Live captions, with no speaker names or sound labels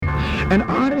An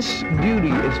artist's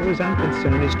duty, as far as I'm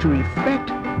concerned, is to reflect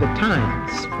the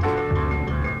times.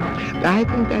 I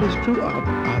think that is true of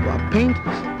painters,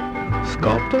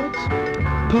 sculptors,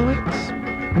 poets,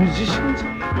 musicians.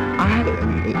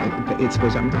 As far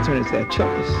as I'm concerned, it's their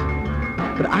choice.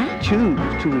 But I choose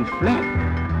to reflect.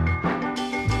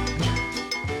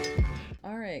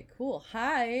 All right, cool.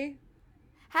 Hi.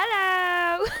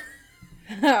 Hello.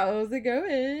 How's it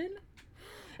going?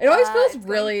 It always feels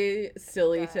really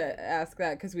silly to ask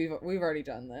that because we've already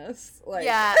done this. Like,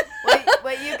 yeah.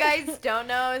 What you guys don't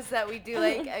know is that we do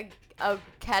like a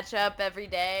catch up every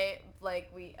day.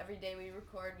 Like every day we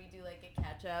record, we do like a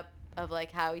catch up of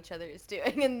like how each other is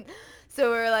doing, and so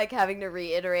we're like having to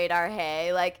reiterate our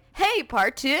hey, like hey,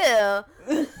 part 2.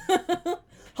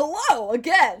 Hello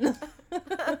again.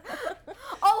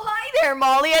 Oh, hi there,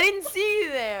 Molly. I didn't see you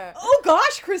there. Oh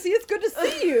gosh, Chrissy, it's good to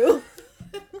see you.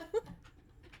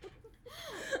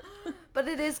 But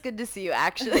it is good to see you,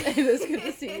 actually. It is good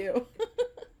to see you.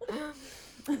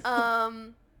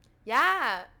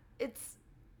 Yeah, it's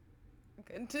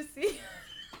good to see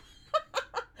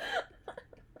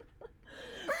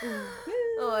you.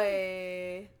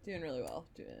 Oy. Doing really well.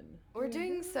 We're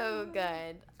doing so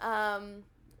good.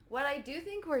 What I do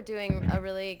think we're doing a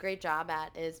really great job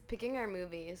at is picking our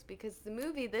movies, because the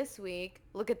movie this week,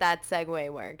 look at that segue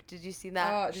work. Did you see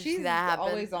that? She's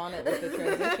always on it with the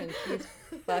transition. She's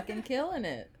fucking killing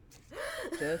it.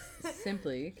 Just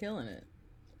simply killing it.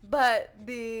 But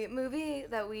the movie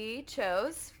that we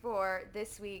chose for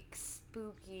this week's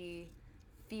spooky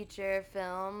feature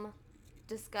film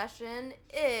discussion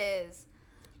is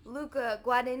Luca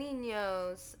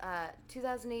Guadagnino's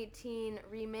 2018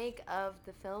 remake of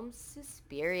the film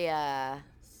Suspiria.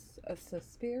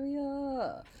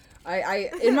 Suspiria. I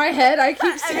in my head I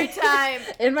keep saying every time.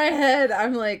 In my head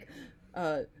I'm like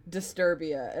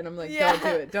Disturbia, and I'm like,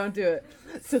 don't do it.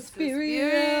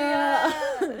 Suspiria.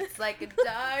 It's like a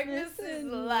darkness is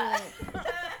light.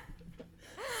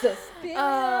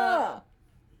 Suspiria.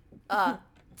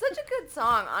 Such a good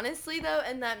song, honestly, though,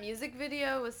 and that music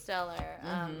video was stellar.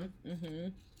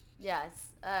 Yes.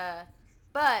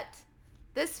 But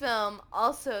this film,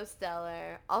 also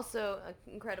stellar, also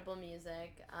incredible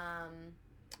music.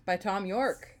 By Tom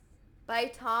York.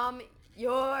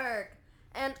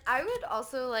 And I would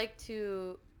also like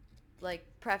to,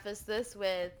 preface this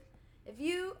with, if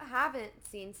you haven't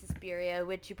seen Suspiria,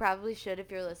 which you probably should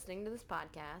if you're listening to this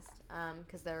podcast,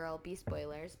 because there will be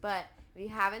spoilers, but if you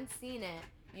haven't seen it,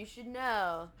 you should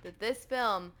know that this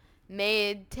film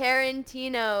made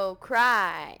Tarantino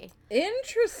cry.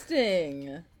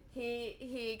 Interesting.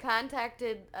 He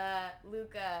contacted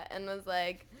Luca and was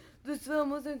like, this film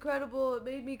was incredible, it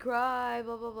made me cry,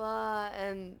 blah, blah, blah.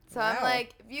 And so wow. I'm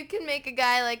like, if you can make a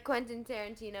guy like Quentin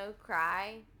Tarantino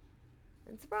cry,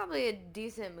 it's probably a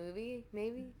decent movie,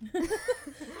 maybe.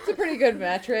 It's a pretty good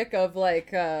metric of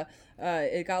it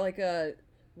got like a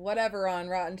whatever on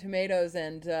Rotten Tomatoes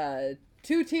and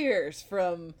 2 tears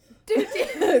from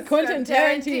Quentin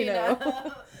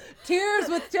Tarantino. Tears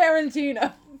with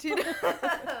Tarantino.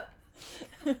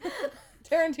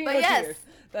 Tarantino yes, tears.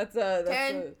 That's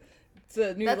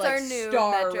a new our new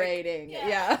star metric. Rating.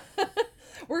 Yeah.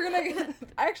 We're gonna.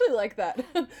 I actually like that.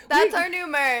 That's our new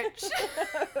merch.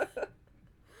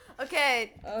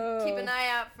 Okay, keep an eye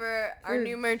out for our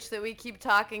new merch that we keep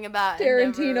talking about.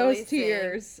 Tarantino's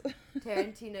tears.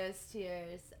 Tarantino's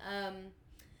tears.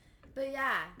 But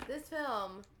yeah, this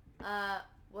film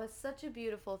was such a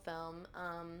beautiful film.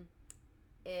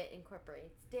 It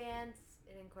incorporates dance.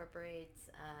 It incorporates,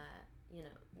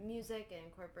 music. It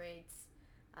incorporates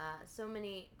so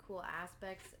many cool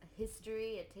aspects.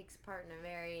 History. It takes part in a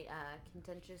very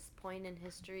contentious point in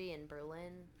history in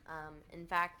Berlin. In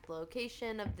fact, the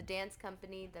location of the dance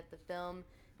company that the film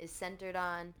is centered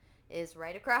on is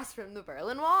right across from the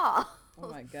Berlin Wall. Oh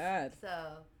my God.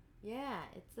 So, yeah,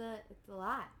 it's a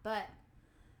lot. But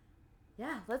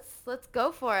yeah, let's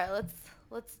go for it.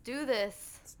 Let's do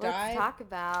this. Let's talk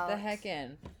about the heck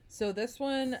in. So this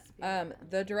one,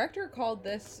 the director called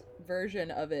this version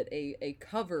of it a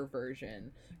cover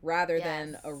version rather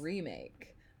than a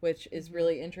remake, which is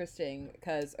really interesting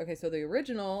because, so the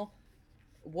original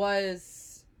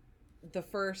was the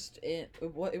first it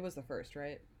was the first,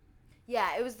 right?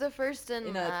 Yeah, it was the first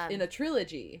in a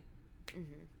trilogy.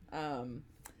 Mm-hmm.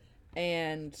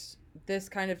 And this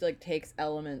kind of takes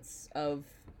elements of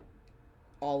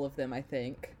all of them, I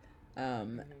think.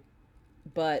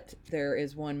 But there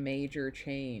is one major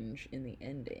change in the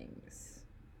endings.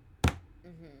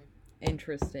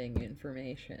 Interesting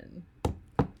information.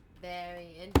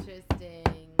 Very interesting.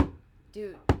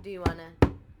 Do you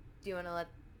wanna let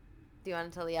Do you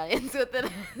want to tell the audience what that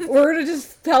is? We're gonna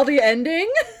just tell the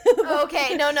ending.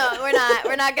 Okay, no, we're not.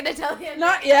 We're not gonna tell the ending.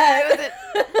 Not yet.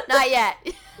 Not yet.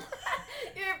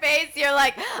 Your face, you're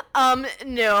like,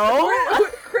 no.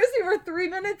 Chrissy, we're 3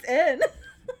 minutes in.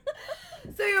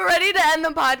 So you're ready to end the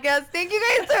podcast? Thank you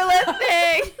guys for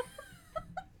listening.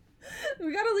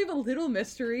 We gotta leave a little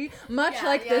mystery, much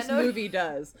like this movie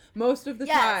does. Most of the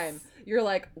time, you're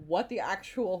like, what the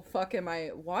actual fuck am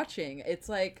I watching? It's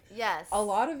like, a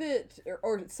lot of it,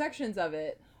 or sections of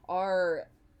it, are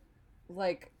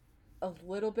like a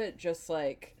little bit just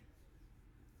like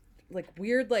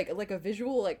weird, like a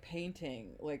visual, like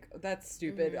painting. Like, that's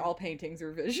stupid. All paintings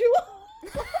are visual.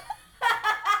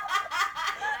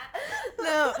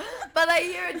 No, but I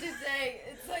hear what you're saying.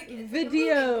 It's like a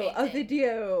video.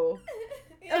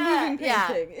 A moving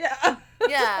painting. Yeah.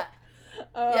 Yeah.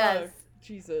 Yes.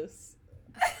 Jesus.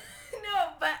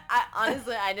 No, but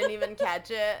I didn't even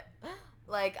catch it.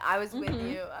 Like, I was with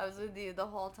you. I was with you the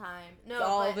whole time. No, it's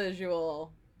all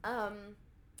visual.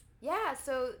 Yeah,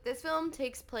 so this film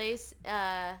takes place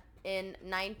in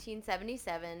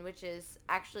 1977, which is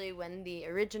actually when the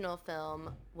original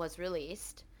film was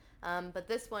released. But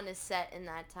this one is set in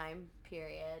that time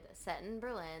period, set in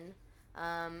Berlin.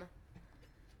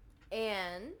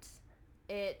 And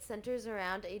it centers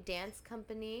around a dance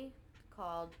company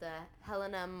called the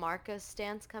Helena Marcus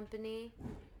Dance Company.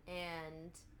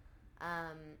 And,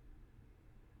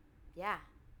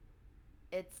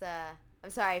 it's, I'm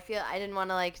sorry, I didn't want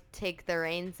to, like, take the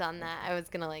reins on that. I was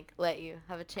going to, like, let you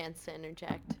have a chance to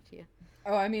interject if you...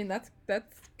 Oh, I mean, that's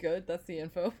good. That's the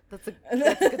info. That's a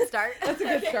good start. That's a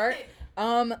good start.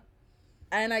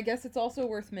 And I guess it's also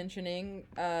worth mentioning,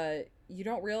 you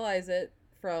don't realize it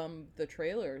from the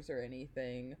trailers or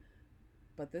anything,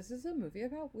 but this is a movie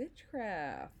about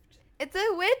witchcraft. It's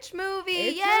a witch movie.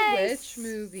 It's a witch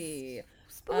movie.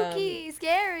 Spooky,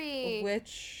 scary.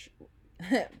 Witch.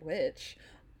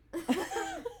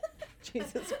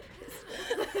 Jesus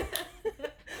Christ.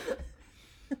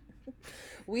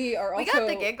 We got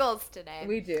the giggles today.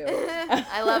 We do.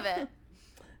 I love it.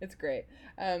 It's great.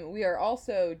 We are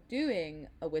also doing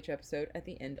a witch episode at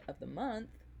the end of the month,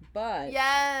 but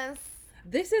yes,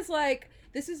 this is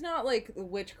not like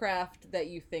witchcraft that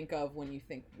you think of when you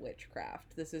think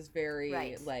witchcraft. This is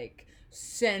very like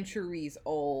centuries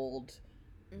old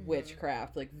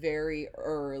witchcraft, like very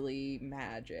early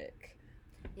magic.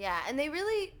 Yeah, and they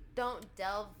really don't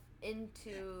delve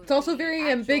into. It's also very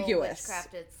ambiguous.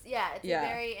 Witchcraft. It's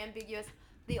very ambiguous.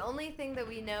 The only thing that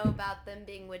we know about them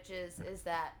being witches is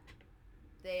that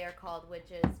they are called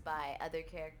witches by other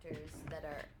characters that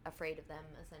are afraid of them,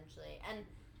 essentially. And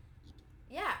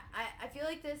yeah, I feel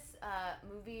like this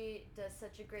movie does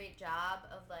such a great job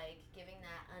of like giving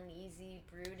that uneasy,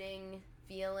 brooding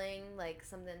feeling, like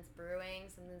something's brewing,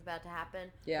 something's about to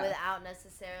happen, without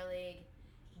necessarily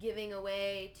giving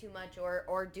away too much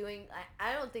or doing.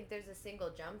 I don't think there's a single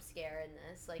jump scare in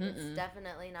this. Like, it's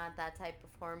definitely not that type of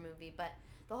horror movie. But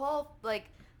the whole, like,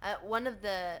 one of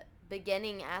the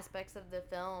beginning aspects of the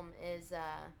film is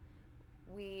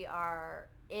we are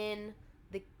in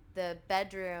the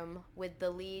bedroom with the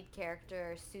lead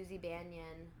character, Susie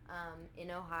Bannion,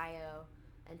 in Ohio,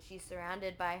 and she's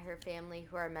surrounded by her family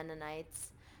who are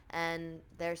Mennonites, and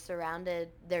they're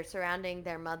surrounding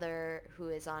their mother who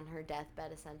is on her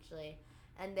deathbed, essentially.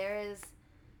 And there is,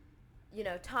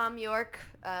 Tom York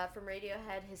from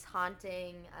Radiohead, his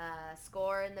haunting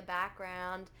score in the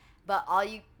background, but all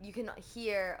you can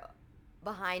hear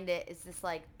behind it is this,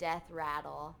 like, death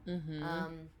rattle.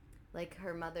 Like,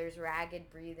 her mother's ragged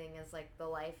breathing as, like, the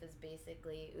life is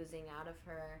basically oozing out of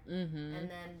her. And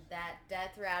then that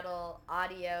death rattle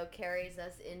audio carries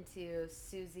us into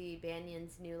Susie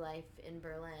Bannion's new life in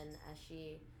Berlin as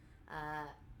she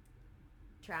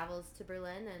travels to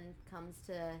Berlin and comes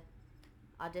to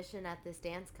audition at this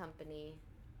dance company.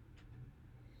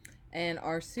 And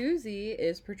our Susie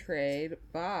is portrayed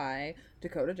by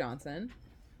Dakota Johnson.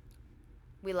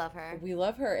 We love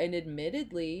her. And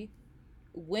admittedly,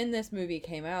 when this movie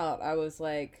came out, I was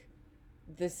like,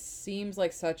 this seems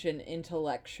like such an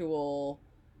intellectual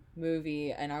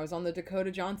movie, and I was on the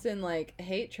Dakota Johnson, like,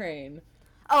 hate train.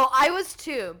 Oh, I was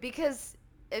too, because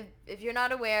if you're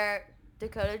not aware,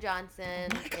 Dakota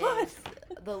Johnson is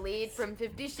the lead from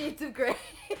 50 Shades of Grey.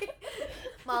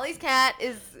 Molly's cat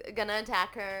is gonna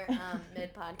attack her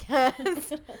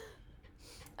mid-podcast.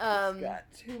 Got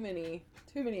too many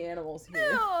animals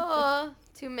here. Oh,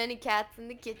 too many cats in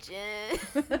the kitchen.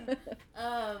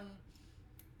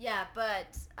 Yeah,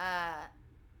 but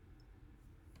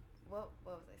what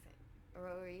was I saying? Or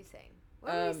what were you saying?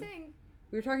 What were you saying?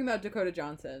 We were talking about Dakota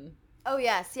Johnson. Oh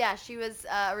yes, yeah. She was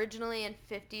originally in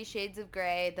 50 Shades of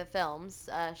Grey, the films.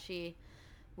 She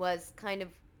was kind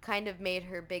of made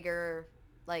her bigger,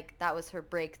 like that was her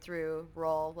breakthrough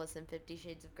role, was in 50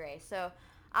 Shades of Grey. So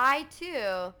I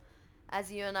too,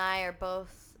 as you and I are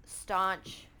both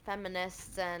staunch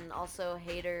feminists and also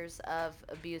haters of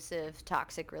abusive,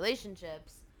 toxic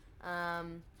relationships,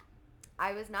 um,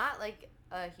 I was not like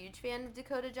a huge fan of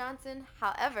Dakota Johnson.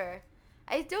 However,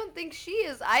 I don't think she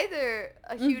is either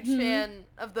a huge fan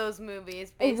of those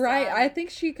movies. Based Right. on, I think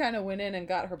she kind of went in and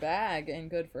got her bag, and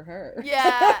good for her.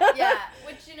 yeah.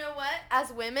 Which, you know what?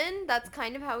 As women, that's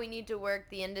kind of how we need to work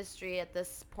the industry at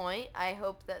this point. I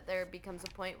hope that there becomes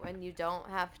a point when you don't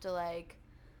have to, like,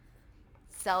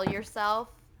 sell yourself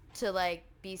to, like,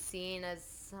 be seen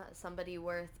as somebody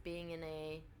worth being in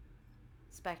a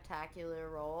spectacular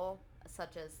role,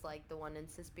 such as, like, the one in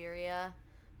Suspiria.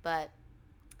 But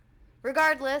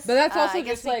regardless, But that's also I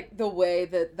guess just like the way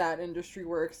that industry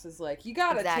works is like you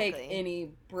gotta take Exactly. any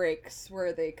breaks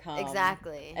where they come.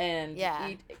 Exactly. And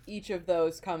Yeah. each of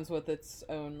those comes with its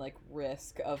own like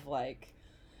risk of like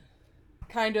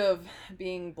kind of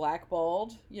being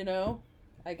blackballed, you know?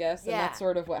 I guess, and Yeah. that's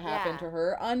sort of what happened Yeah. to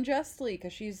her unjustly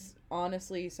because she's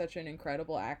honestly such an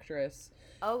incredible actress.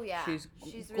 Oh yeah, She's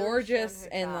really gorgeous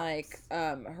shown her and like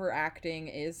chops. her acting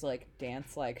is like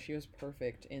dance like. She was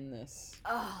perfect in this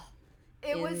Oh,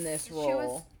 it in was. this She was.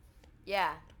 role.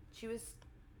 Yeah, she was.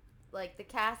 Like the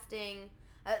casting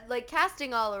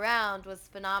all around was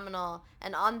phenomenal.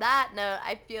 And on that note,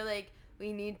 I feel like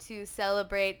we need to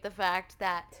celebrate the fact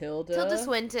that Tilda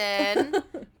Swinton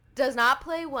does not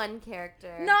play one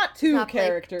character. Not does two not play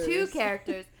characters. Two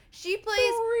characters. She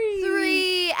plays Three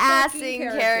three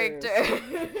assing characters.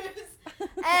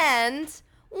 And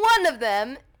one of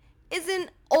them is an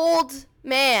old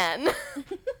man.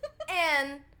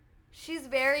 And she's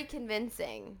very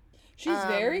convincing. She's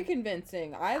very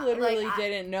convincing. I literally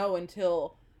didn't know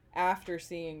until after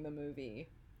seeing the movie.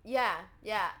 Yeah.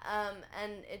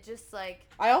 And it just like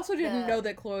I also didn't know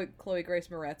that Chloe Grace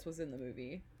Moretz was in the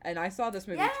movie, and I saw this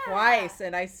movie Yeah. twice,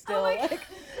 and I still like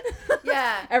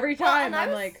Yeah. every time and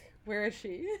I'm like, where is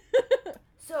she?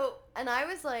 So, and I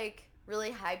was like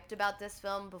really hyped about this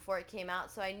film before it came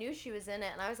out, so I knew she was in it,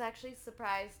 and I was actually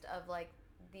surprised of like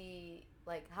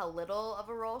how little of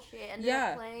a role she ended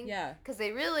up playing. Yeah. Because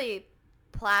they really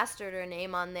plastered her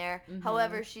name on there. Mhm.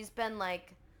 However, she's been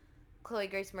like Chloe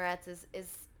Grace Moretz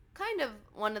is kind of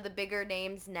one of the bigger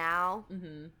names now.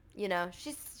 Mm-hmm. You know,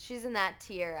 she's in that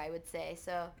tier, I would say.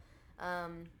 So,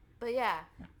 but yeah,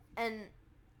 and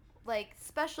like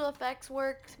special effects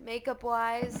work, makeup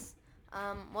wise,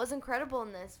 was incredible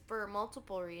in this for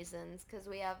multiple reasons. Because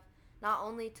we have not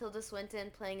only Tilda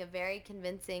Swinton playing a very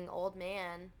convincing old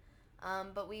man,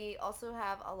 but we also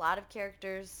have a lot of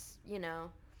characters, you know,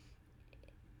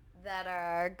 that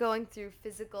are going through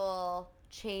physical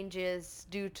changes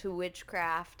due to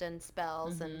witchcraft and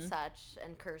spells and such,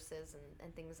 and curses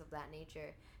and things of that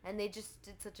nature. And they just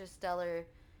did such a stellar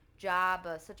job,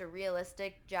 such a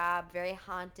realistic job, very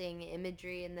haunting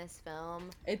imagery in this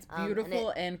film. It's beautiful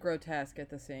and grotesque at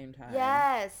the same time.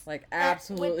 Yes. Like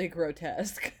absolutely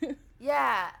grotesque.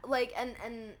 Yeah, like and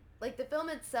like the film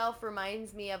itself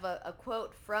reminds me of a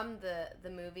quote from the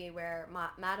movie where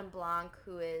Madame Blanc,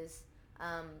 who is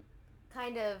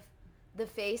kind of the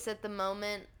face at the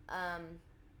moment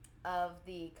of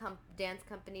the dance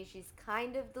company, she's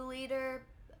kind of the leader,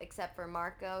 except for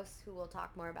Marcos, who we'll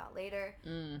talk more about later.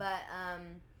 But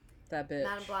that bitch.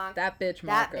 Madame Blanc. That bitch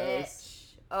Marcos. That bitch.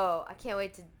 Oh, I can't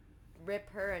wait to rip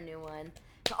her a new one.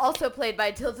 Also played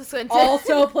by Tilda Swinton.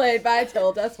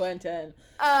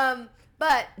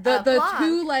 But the Blanc,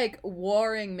 two like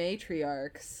warring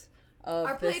matriarchs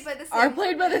are played by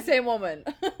the same woman.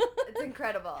 It's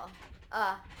incredible.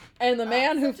 And the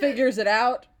man who figures it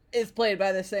out is played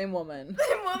by the same woman.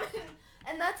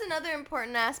 And that's another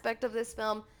important aspect of this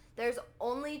film. There's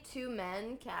only 2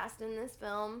 men cast in this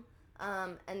film,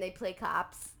 and they play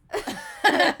cops.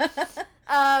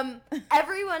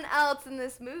 Everyone else in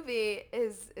this movie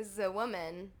is a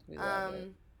woman. We love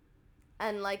it.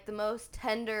 And like the most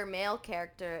tender male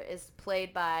character is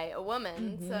played by a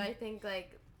woman. So I think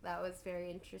like that was very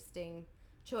interesting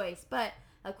choice. But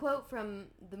a quote from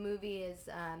the movie is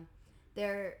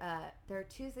there are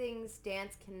 2 things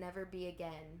dance can never be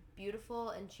again: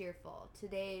 beautiful and cheerful.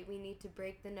 Today we need to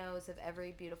break the nose of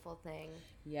every beautiful thing.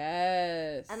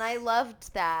 Yes. And I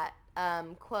loved that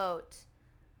quote.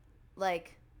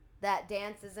 Like that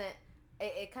dance isn't.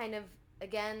 It kind of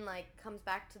again like comes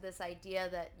back to this idea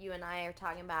that you and I are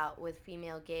talking about with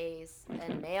female gaze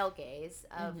and male gaze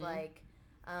of like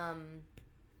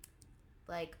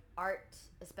like art,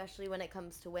 especially when it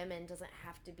comes to women, doesn't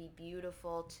have to be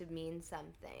beautiful to mean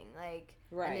something. Like,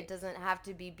 Right. And it doesn't have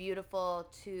to be beautiful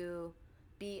to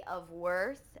be of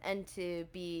worth and to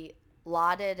be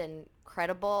lauded and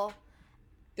credible.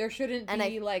 There shouldn't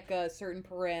be like a certain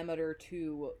parameter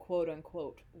to quote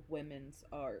unquote women's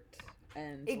art.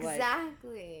 And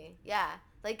exactly. Yeah.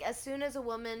 Like as soon as a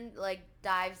woman like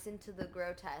dives into the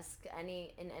grotesque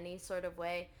in any sort of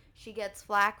way, she gets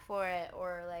flack for it,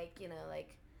 or like, you know,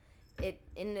 like it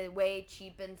in a way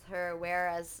cheapens her,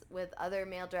 whereas with other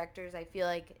male directors I feel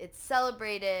like it's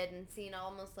celebrated and seen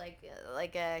almost like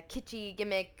a kitschy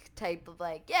gimmick type of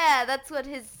like, yeah, that's what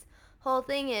his whole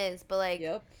thing is. But like,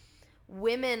 yep.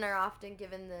 Women are often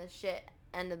given the shit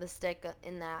end of the stick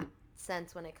in that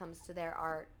sense when it comes to their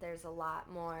art. There's a lot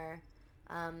more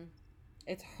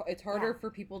it's harder for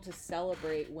people to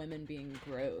celebrate women being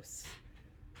gross.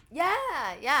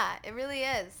 Yeah, it really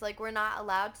is. Like, we're not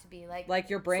allowed to be like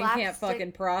your brain can't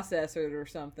fucking process it or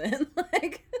something.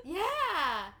 Like,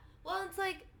 yeah. Well, it's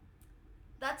like,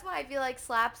 that's why I feel like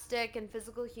slapstick and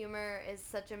physical humor is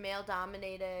such a male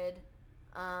dominated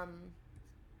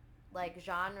like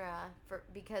genre,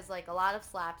 because like a lot of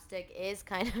slapstick is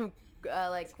kind of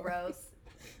like gross.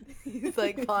 He's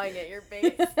like pawing at your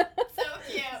face. So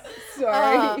cute.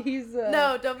 Sorry, he's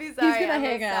no, don't be sorry. He's gonna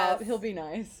hang out. He'll be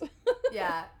nice.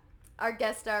 Yeah, our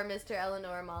guest star, Mr.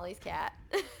 Eleanor, Molly's cat.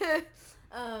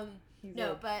 He's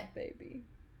no, a but baby.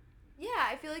 Yeah,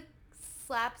 I feel like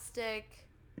slapstick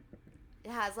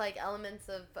has like elements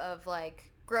of like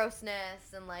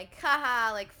grossness and like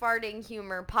haha, like farting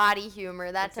humor, potty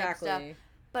humor, that type of stuff.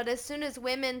 But as soon as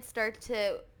women start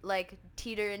to like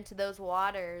teeter into those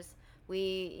waters,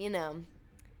 we, you know,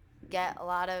 get a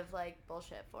lot of like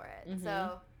bullshit for it. Mm-hmm.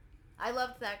 So I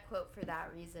loved that quote for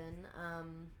that reason.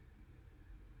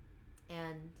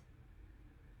 And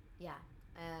yeah.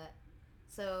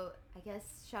 So I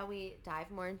guess, shall we dive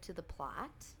more into the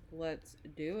plot? Let's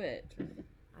do it.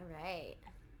 All right.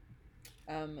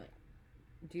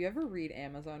 Do you ever read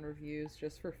Amazon reviews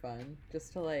just for fun?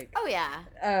 Just to like... Oh, yeah.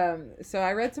 So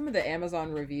I read some of the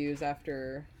Amazon reviews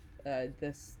after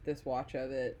this watch of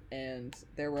it, and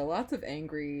there were lots of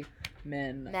angry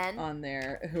men? On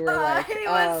there who were like...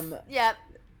 Yep.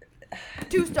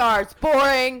 2 stars.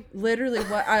 Boring. Literally,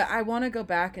 what I want to go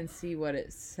back and see what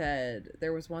it said.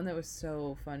 There was one that was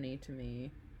so funny to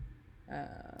me.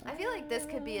 I feel like this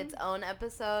could be its own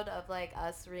episode of like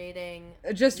us reading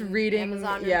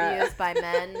Amazon yeah. reviews by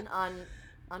men on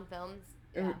films.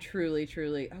 Yeah.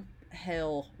 Truly. Oh,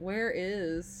 hell, where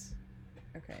is?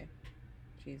 Okay,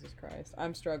 Jesus Christ,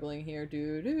 I'm struggling here.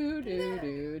 Do do do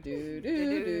do do do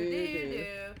do do.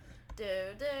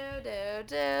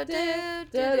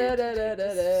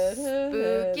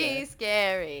 Spooky,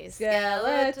 scary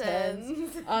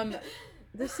skeletons.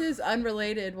 This is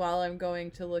unrelated while I'm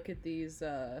going to look at these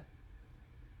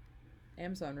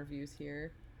Amazon reviews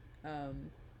here.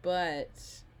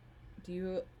 But do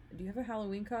you have a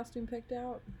Halloween costume picked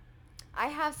out? I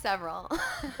have several.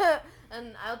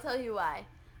 And I'll tell you why.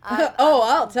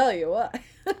 I'll tell you why.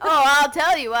 I'll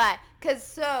tell you why. 'Cause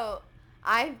so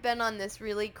I've been on this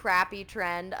really crappy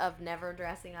trend of never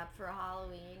dressing up for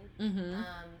Halloween. Mm-hmm.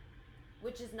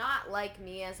 Which is not like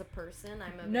me as a person.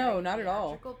 I'm a very not at all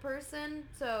theatrical person.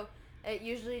 So it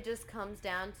usually just comes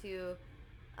down to,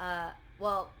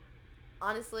 well,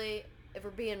 honestly, if we're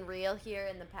being real here,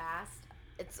 in the past,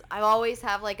 I always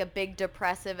have like a big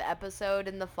depressive episode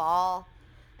in the fall,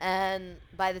 and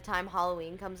by the time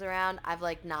Halloween comes around, I've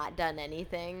like not done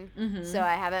anything. Mm-hmm. So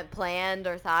I haven't planned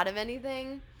or thought of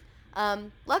anything.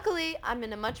 Luckily, I'm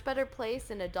in a much better place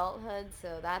in adulthood,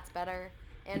 so that's better.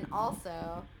 And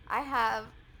also, I have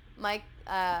my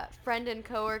friend and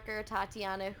coworker,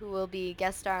 Tatiana, who will be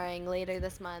guest starring later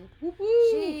this month.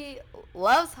 Woo-hoo! She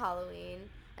loves Halloween,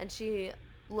 and she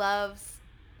loves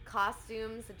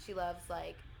costumes, and she loves,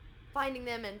 like, finding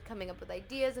them and coming up with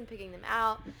ideas and picking them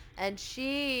out. And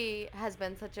she has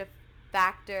been such a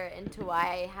factor into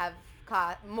why I have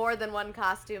more than one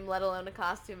costume, let alone a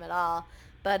costume at all.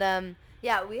 But,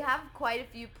 yeah, we have quite a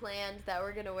few planned that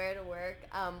we're going to wear to work.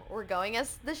 We're going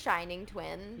as the Shining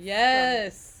Twins.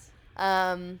 Yes.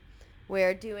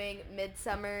 We're doing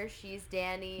Midsummer. She's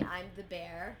Danny. I'm the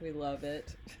bear. We love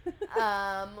it.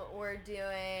 We're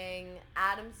doing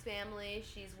Addams Family.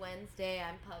 She's Wednesday.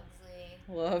 I'm Pugsley.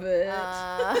 Love it.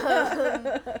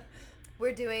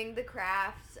 We're doing The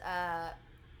Craft.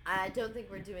 I don't think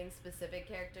we're doing specific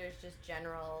characters, just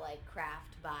general, like,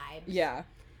 craft vibes. Yeah.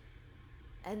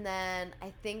 And then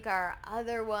I think our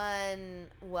other one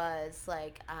was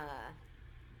like,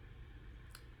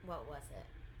 what was it?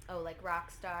 Oh, like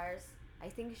rock stars. I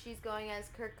think she's going as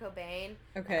Kurt Cobain.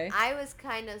 Okay. And I was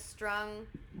kind of strung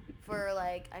for,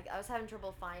 like, I was having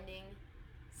trouble finding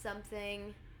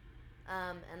something,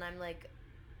 and I'm, like,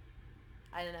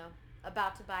 I don't know,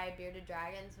 about to buy a bearded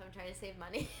dragon, so I'm trying to save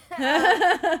money.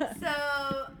 So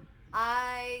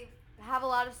I have a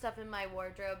lot of stuff in my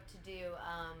wardrobe to do,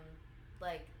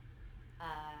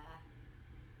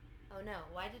 oh no,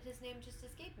 why did his name just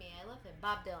escape me? I love him.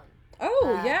 Bob Dylan.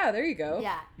 Oh, yeah, there you go.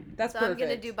 Yeah. That's so perfect. I'm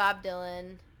going to do Bob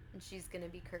Dylan, and she's going to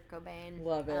be Kurt Cobain.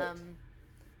 Love it.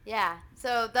 Yeah.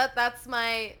 So that's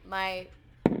my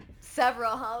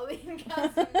several Halloween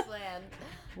costumes planned.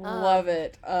 Love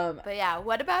it. But yeah,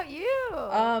 what about you?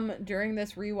 During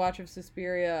this rewatch of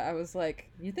Suspiria, I was like,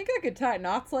 you think I could tie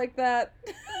knots like that?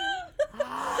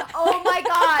 Oh my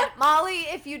God, Molly,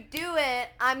 if you do it,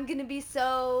 I'm going to be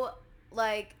so,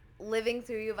 like, living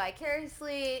through you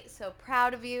vicariously, so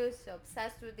proud of you, so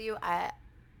obsessed with you. I,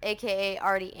 aka,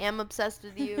 already am obsessed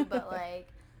with you, but, like,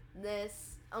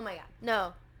 this, oh my God.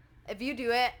 No. If you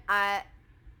do it,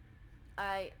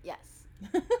 yes.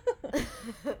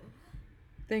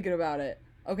 Thinking about it.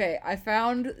 Okay, I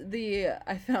found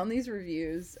these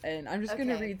reviews, and I'm just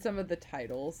gonna read some of the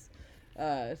titles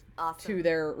awesome. to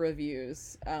their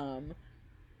reviews.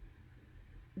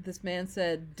 This man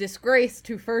said, "Disgrace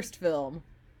to first film."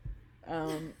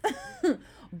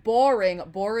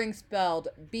 Boring spelled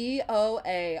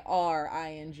Boaring.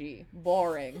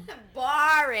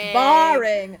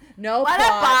 Boring. No what plot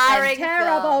a boring and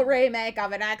terrible film. remake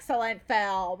of an excellent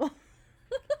film.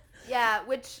 Yeah,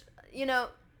 which, you know,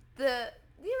 the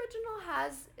original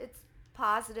has its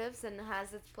positives and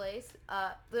has its place.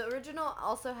 The original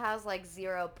also has, like,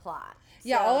 zero plot.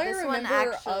 Yeah, so all I this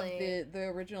remember actually... of the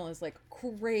original is, like,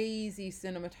 crazy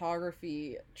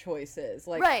cinematography choices.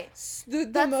 Like, right.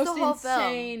 The most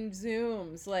insane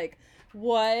zooms. Like,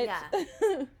 what? Yeah.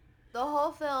 The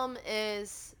whole film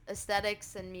is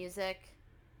aesthetics and music.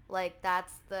 Like,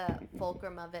 that's the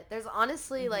fulcrum of it. There's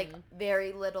honestly, like,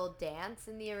 very little dance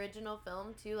in the original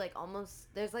film, too. Like,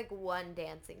 almost, there's, like, one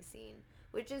dancing scene,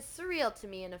 which is surreal to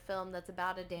me in a film that's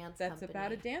about a dance company. That's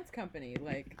about a dance company,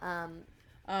 like...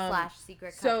 slash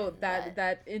secret so company.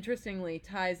 that interestingly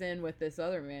ties in with this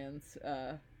other man's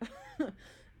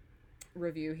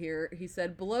review here. He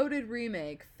said, bloated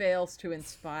remake fails to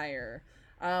inspire.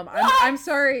 I'm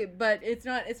sorry, but it's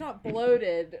not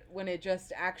bloated when it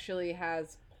just actually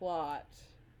has plot.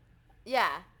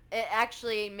 Yeah, it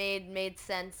actually made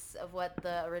sense of what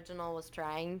the original was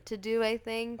trying to do, I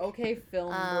think. Okay,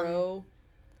 film bro.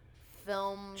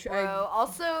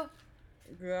 Also,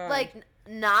 God. like,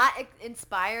 not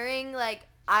inspiring. Like,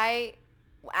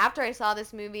 after I saw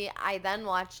this movie, I then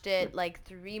watched it, like,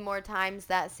 3 more times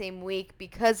that same week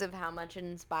because of how much it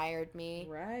inspired me.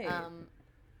 Right.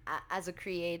 As a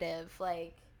creative,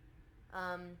 like,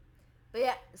 but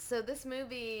yeah, so this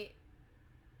movie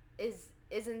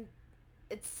isn't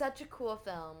it's such a cool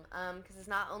film, because it's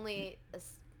not only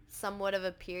somewhat of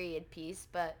a period piece,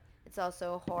 but it's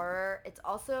also horror. It's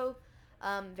also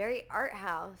very art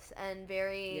house and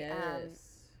very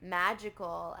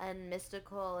magical and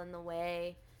mystical in the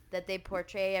way that they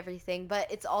portray everything,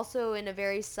 but it's also in a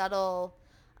very subtle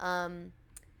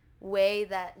way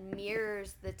that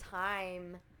mirrors the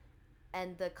time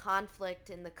and the conflict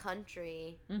in the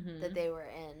country that they were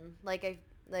in.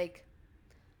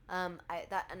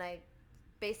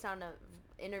 Based on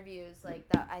interviews, like,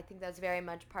 that, I think that's very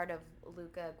much part of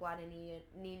Luca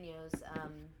Guadagnino's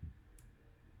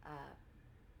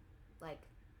like,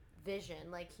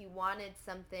 vision. Like, he wanted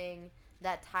something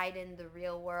that tied in the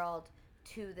real world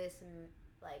to this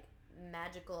like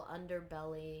magical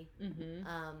underbelly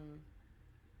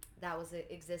that was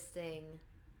existing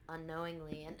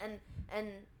unknowingly,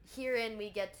 and herein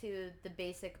we get to the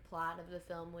basic plot of the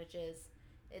film, which is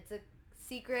it's a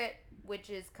secret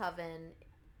witches coven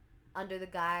under the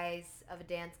guise of a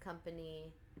dance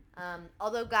company.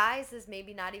 Although guise is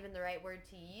maybe not even the right word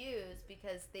to use,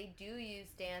 because they do use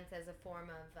dance as a form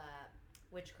of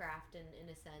witchcraft in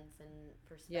a sense, and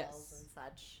for spells and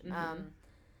such.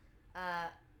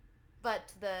 But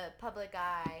to the public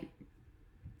eye,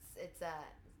 it's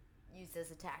used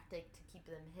as a tactic to keep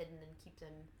them hidden and keep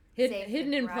them safe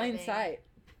hidden and in plain thriving. sight.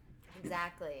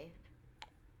 Exactly.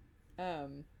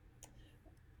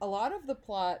 A lot of the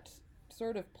plot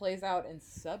sort of plays out in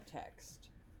subtext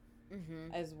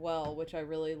as well, which I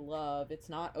really love. It's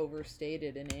not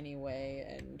overstated in any way,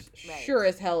 and sure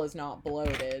as hell is not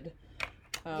bloated.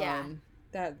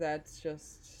 That's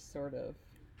just sort of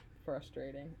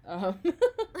frustrating.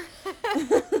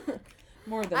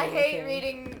 More than I hate anything.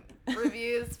 reading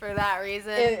reviews for that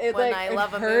reason It when like, I it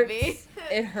love hurts, a movie.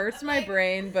 It hurts my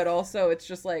brain, but also it's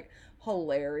just like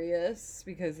hilarious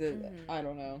because I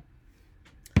don't know.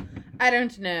 I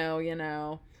don't know, you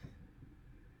know.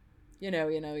 When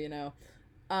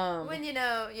you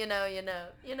know.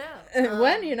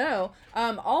 When you know.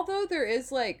 Although there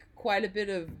is like quite a bit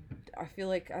of, I feel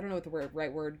like, I don't know what the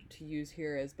right word to use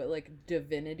here is, but like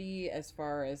divinity as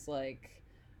far as like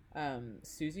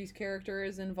Susie's character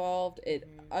is involved.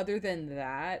 Other than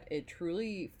that, it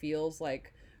truly feels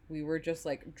like we were just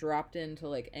like dropped into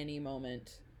like any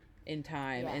moment in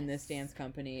time in this dance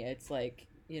company. It's like,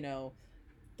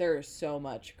 there's so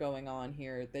much going on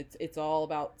here. It's all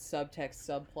about subtext,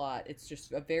 subplot. It's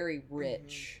just a very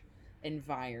rich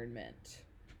environment.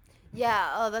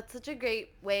 Yeah, oh, that's such a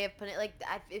great way of putting it. Like,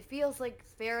 it feels like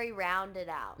very rounded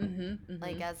out,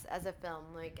 like as a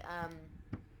film. Like,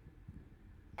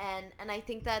 and I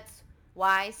think that's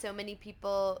why so many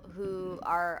people who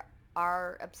are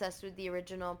obsessed with the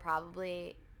original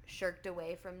probably shirked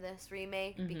away from this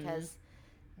remake because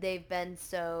they've been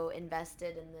so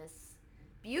invested in this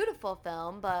beautiful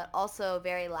film, but also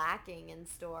very lacking in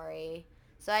story.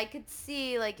 So I could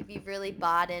see, like, if you've really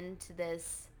bought into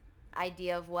this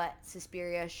idea of what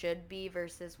Suspiria should be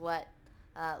versus what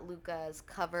Luca's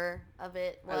cover of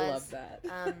it was. I love that.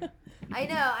 I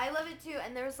know, I love it too.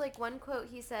 And there was like one quote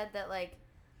he said that like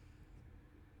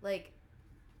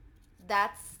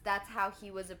that's how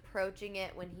he was approaching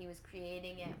it when he was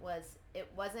creating it. It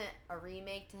wasn't a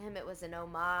remake to him, it was an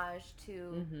homage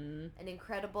to an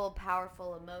incredible,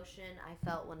 powerful emotion I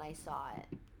felt when I saw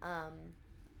it.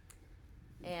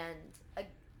 And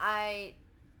I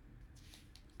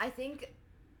think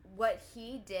what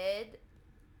he did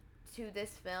to this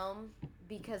film,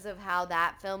 because of how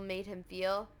that film made him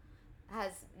feel,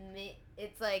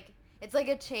 it's like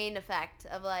a chain effect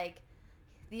of like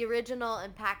the original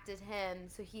impacted him,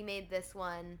 so he made this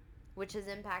one, which has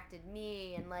impacted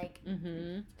me and like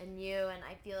and you, and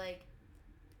I feel like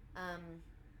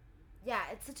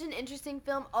it's such an interesting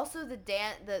film. Also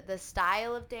the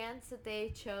style of dance that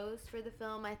they chose for the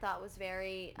film I thought was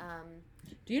very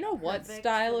do you know what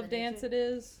style of dance it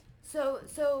is?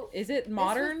 So is it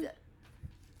modern?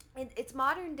 It's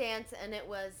modern dance, and it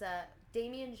was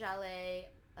Damien Jallet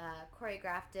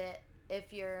choreographed it.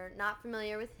 If you're not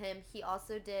familiar with him, he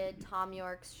also did Tom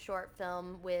York's short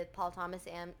film with Paul Thomas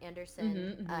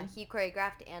Anderson. He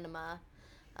choreographed Anima.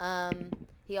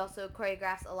 He also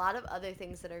choreographs a lot of other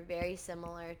things that are very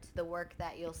similar to the work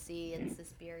that you'll see in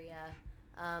Suspiria.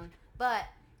 But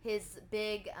his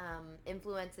big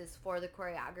influences for the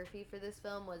choreography for this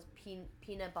film was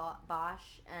Pina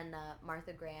Bausch and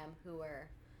Martha Graham, who were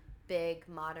big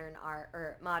modern art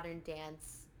or modern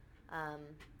dance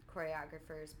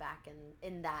choreographers back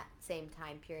in that same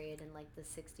time period in like the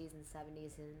 60s and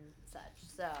 70s and such.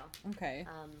 So okay.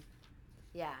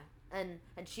 And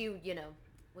she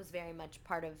was very much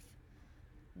part of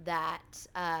that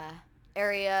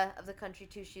area of the country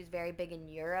too. She's very big in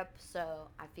Europe, so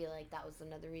I feel like that was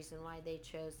another reason why they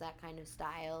chose that kind of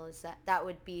style, is that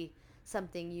would be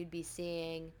something you'd be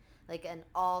seeing, like an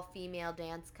all-female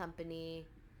dance company.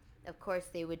 Of course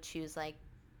they would choose like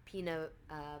Pina's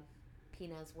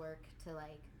work to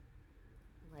like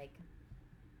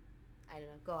I don't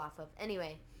know, go off of.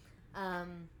 Anyway,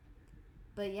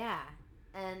 but yeah,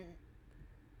 and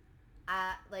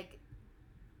I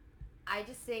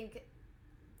just think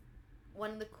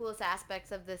one of the coolest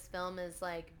aspects of this film is,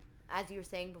 like, as you were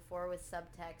saying before with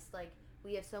subtext, like,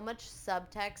 we have so much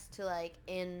subtext to, like,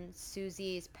 in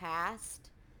Susie's past.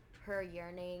 Her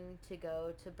yearning to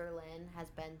go to Berlin has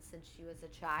been since she was a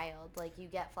child. Like, you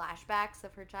get flashbacks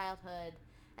of her childhood,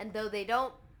 and though they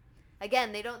don't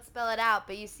spell it out,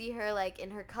 but you see her, like, in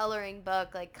her coloring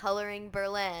book, like, coloring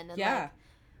Berlin, and like,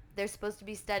 they're supposed to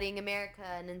be studying America,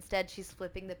 and instead she's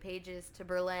flipping the pages to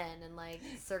Berlin and like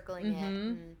circling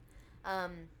it.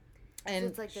 And so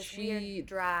it's like this weird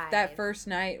drive. That first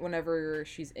night, whenever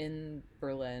she's in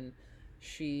Berlin,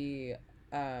 she,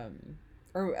 or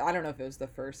I don't know if it was the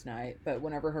first night, but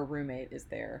whenever her roommate is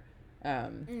there,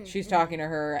 she's talking to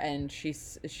her, and she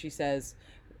says,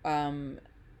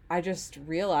 I just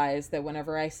realized that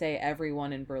whenever I say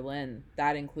everyone in Berlin,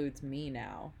 that includes me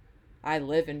now. I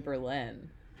live in Berlin.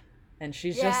 And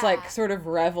she's just, like, sort of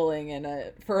reveling in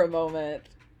it for a moment.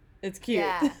 It's cute.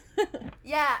 Yeah.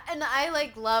 Yeah, and I,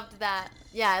 like, loved that.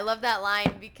 Yeah, I love that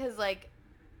line because, like,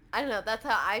 I don't know, that's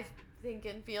how I think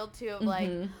and feel, too, of,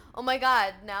 like, oh, my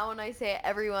God, now when I say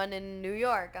everyone in New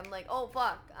York, I'm like, oh,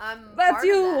 fuck, that's part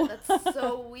you. Of that. That's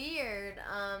so weird.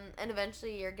 And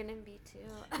eventually you're gonna be, too.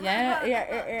 Yeah.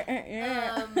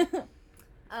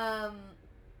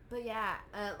 but yeah,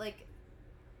 like,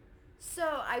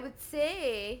 so I would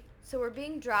say, so we're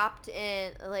being dropped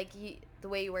in, like, the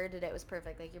way you worded it was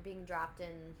perfect. Like, you're being dropped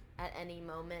in at any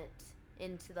moment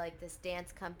into, like, this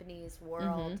dance company's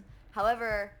world. Mm-hmm.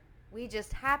 However, we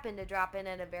just happen to drop in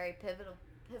at a very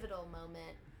pivotal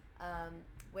moment,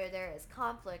 where there is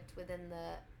conflict within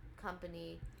the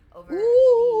company over Ooh. the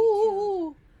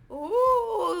two.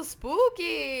 Ooh,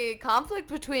 spooky conflict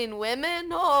between women.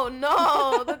 Oh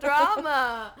no, the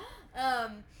drama.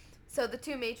 So the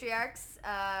two matriarchs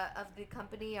of the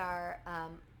company are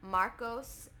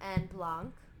Marcos and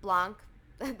Blanc. Blanc,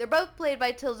 they're both played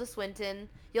by Tilda Swinton.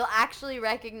 You'll actually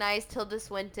recognize Tilda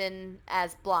Swinton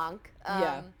as Blanc.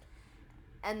 Yeah.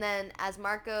 And then as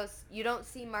Marcos, you don't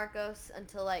see Marcos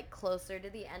until like closer to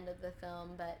the end of the film,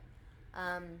 but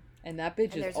and that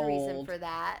bitch and is there's old. a reason for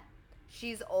that.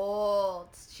 She's old.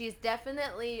 She's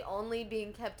definitely only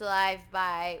being kept alive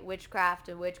by witchcraft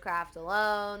and witchcraft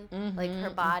alone. Mm-hmm, like her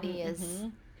body is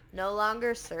no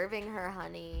longer serving her,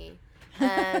 honey.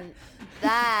 And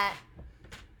that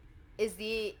is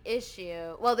the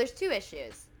issue. Well, there's two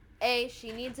issues. A,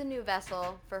 she needs a new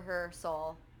vessel for her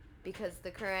soul because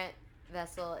the current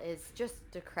vessel is just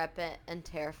decrepit and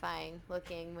terrifying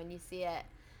looking when you see it.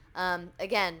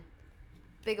 Again,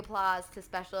 big applause to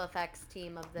special effects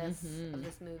team of this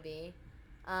movie.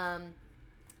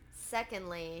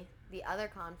 Secondly, the other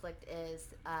conflict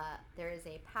is there is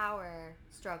a power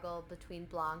struggle between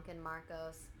Blanc and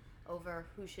Marcos over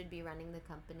who should be running the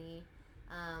company.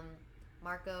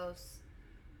 Marcos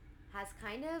has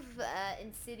kind of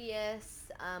insidious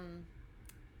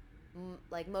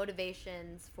like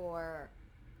motivations for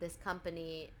this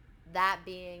company, that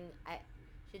being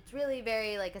it's really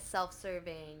very like a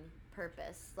self-serving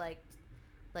purpose, like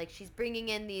she's bringing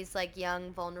in these like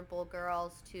young vulnerable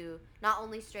girls to not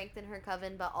only strengthen her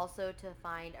coven but also to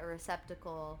find a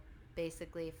receptacle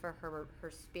basically for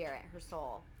her spirit, her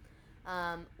soul.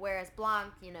 Whereas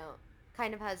Blanc,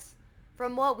 kind of has,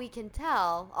 from what we can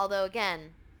tell, although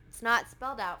again it's not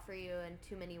spelled out for you in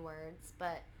too many words,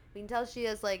 but we can tell she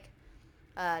has like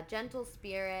a gentle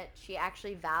spirit. She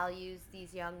actually values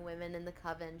these young women in the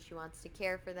coven. She wants to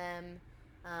care for them.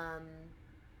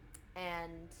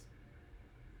 And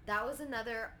that was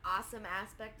another awesome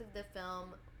aspect of the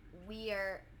film. We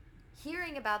are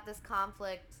hearing about this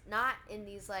conflict not in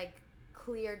these like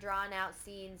clear drawn out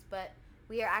scenes, but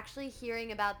we are actually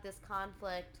hearing about this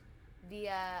conflict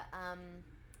via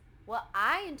what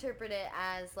I interpret it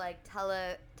as like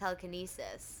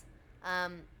telekinesis.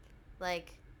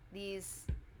 Like these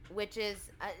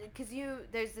witches, because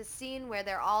there's this scene where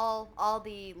they're all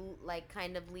the like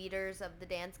kind of leaders of the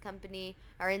dance company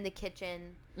are in the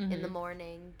kitchen in the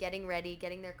morning getting ready,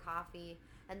 getting their coffee,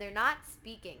 and they're not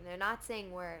speaking, they're not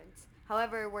saying words.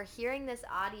 However, we're hearing this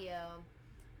audio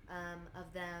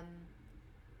of them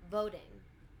voting,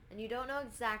 and you don't know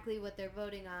exactly what they're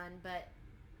voting on, but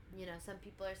some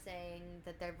people are saying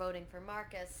that they're voting for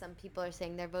Marcus, some people are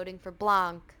saying they're voting for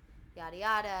Blanc, yada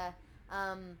yada,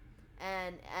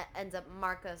 and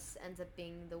Marcus ends up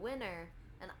being the winner.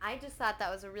 And I just thought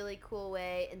that was a really cool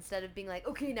way, instead of being like,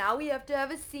 okay, now we have to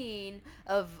have a scene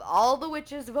of all the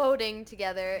witches voting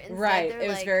together. Instead, right, it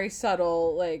was very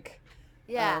subtle, like...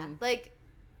 Yeah, like,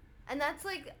 and that's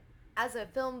like, as a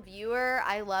film viewer,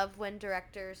 I love when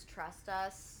directors trust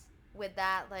us with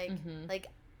that, like, like,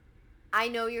 I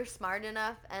know you're smart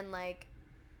enough and, like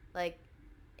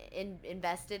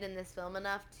invested in this film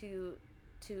enough to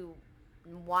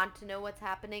want to know what's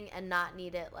happening and not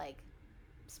need it, like,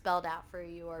 spelled out for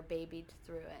you or babied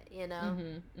through it,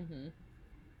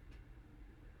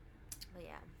 But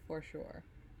yeah. For sure.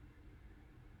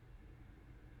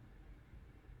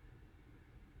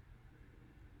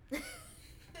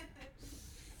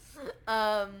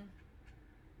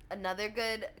 Another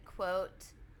good quote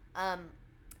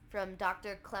from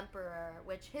Dr. Klemperer,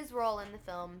 which his role in the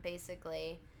film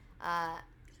basically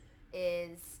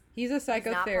is... He's a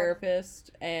psychotherapist,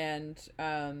 and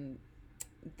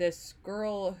this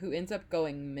girl who ends up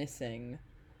going missing,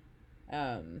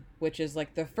 which is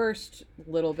like the first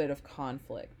little bit of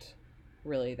conflict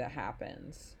really that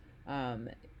happens.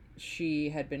 She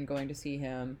had been going to see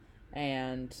him,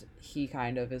 and he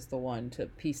kind of is the one to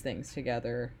piece things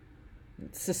together,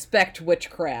 suspect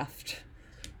witchcraft,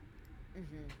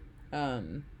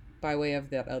 by way of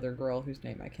that other girl whose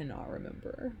name I cannot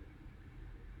remember.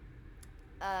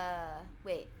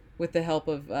 Wait. With the help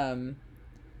of,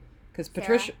 because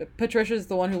Patricia's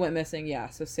the one who went missing, yeah,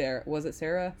 so Sarah, was it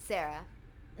Sarah? Sarah.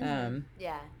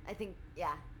 Yeah, I think,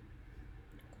 yeah.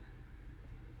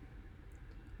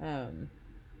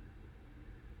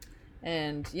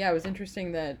 And yeah, it was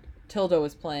interesting that Tilda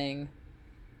was playing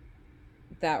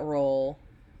that role.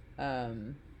 I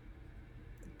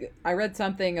read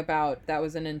something about that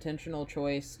was an intentional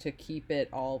choice to keep it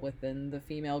all within the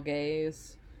female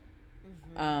gaze.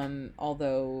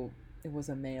 Although it was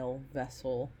a male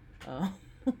vessel.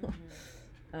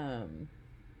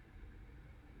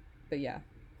 But yeah.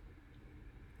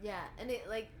 Yeah, and it,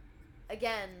 like,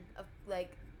 again,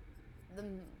 like,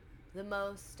 the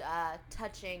most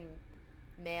touching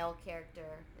male character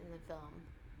in the film,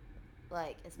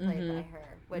 like, is played by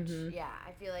her, which, yeah,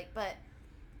 I feel like, but,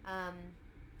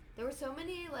 there were so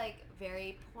many, like,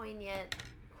 very poignant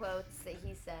quotes that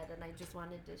he said, and I just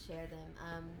wanted to share them,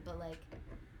 but, like,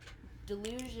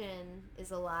 delusion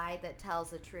is a lie that tells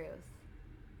the truth.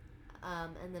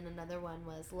 And then another one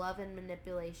was love and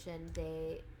manipulation.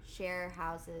 They share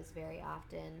houses very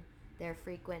often. They're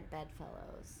frequent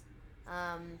bedfellows.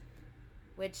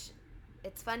 Which,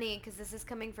 it's funny because this is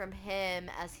coming from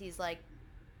him as he's like,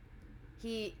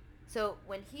 so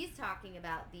when he's talking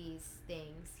about these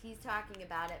things, he's talking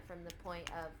about it from the point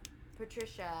of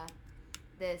Patricia,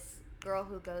 this girl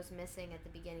who goes missing at the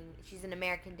beginning. She's an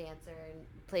American dancer and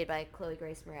played by Chloe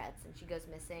Grace Moretz, and she goes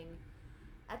missing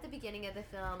at the beginning of the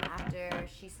film after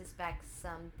she suspects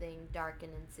something dark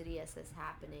and insidious is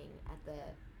happening at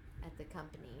the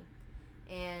company.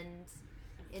 And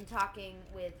in talking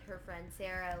with her friend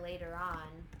Sarah later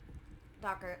on,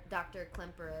 Dr.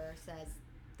 Klemperer says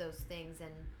those things,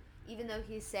 and even though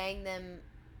he's saying them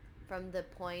from the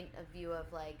point of view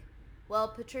of like, well,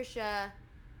 Patricia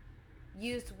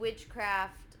used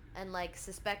witchcraft and like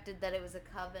suspected that it was a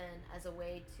coven as a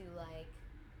way to like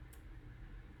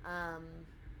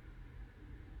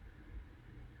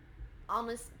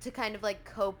almost to kind of like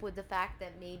cope with the fact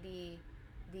that maybe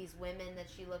these women that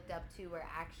she looked up to were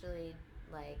actually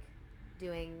like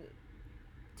doing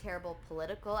terrible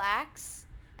political acts,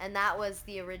 and that was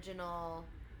the original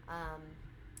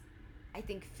I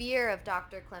think fear of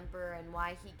Dr. Klemperer and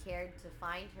why he cared to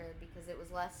find her, because it was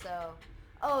less so,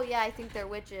 oh yeah, I think they're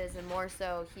witches, and more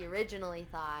so he originally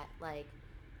thought like,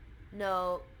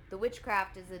 no, the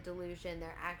witchcraft is a delusion,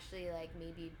 they're actually like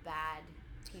maybe bad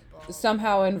people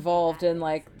somehow involved in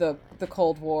like the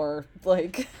Cold War,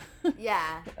 like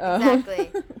yeah, exactly.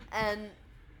 and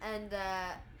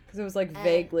because it was like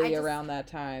vaguely around that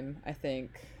time, I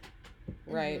think,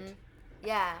 right?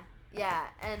 Yeah,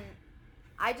 and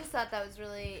I just thought that was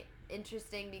really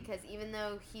interesting because even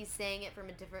though he's saying it from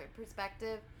a different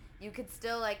perspective, you could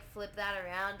still like flip that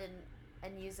around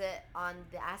and use it on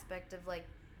the aspect of like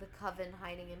the coven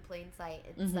hiding in plain sight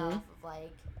itself, of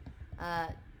like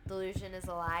delusion is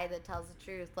a lie that tells the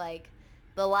truth. Like,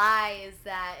 the lie is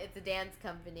that it's a dance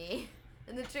company,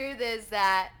 and the truth is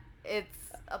that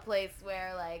it's a place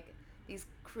where like these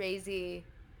crazy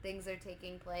things are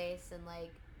taking place, and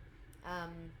like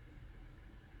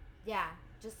yeah,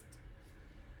 just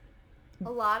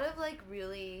a lot of like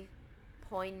really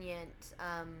poignant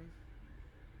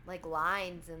like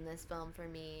lines in this film for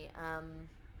me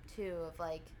too, of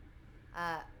like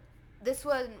this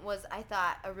one was, I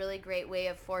thought, a really great way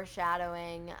of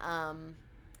foreshadowing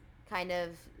kind of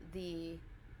the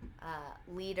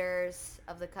leaders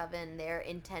of the coven, their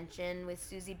intention with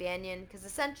Susie Bannion, because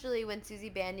essentially when Susie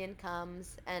Bannion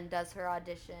comes and does her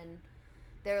audition,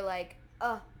 they're like,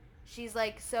 oh, she's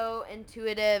like so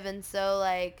intuitive and so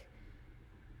like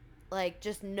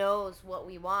just knows what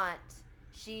we want.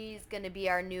 She's gonna be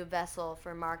our new vessel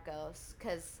for Marcos,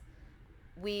 because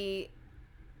we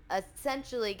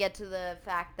essentially get to the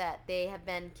fact that they have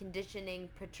been conditioning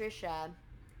Patricia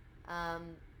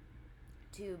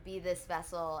to be this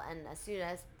vessel, and as soon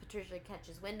as Patricia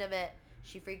catches wind of it,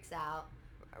 she freaks out,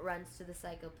 runs to the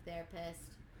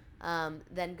psychotherapist,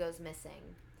 then goes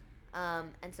missing.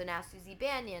 And so now Susie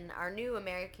Bannion, our new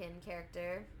American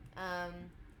character,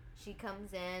 she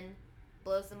comes in,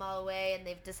 blows them all away, and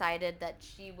they've decided that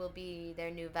she will be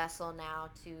their new vessel now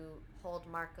to hold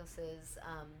Marcos's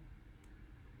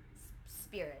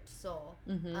spirit, soul.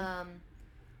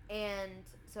 And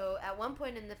so at one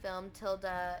point in the film,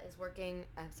 Tilda is working,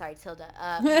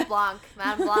 Blanc,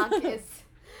 Madame Blanc is,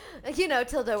 you know,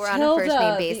 Tilda, we're on a first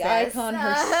name basis. The icon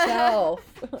herself.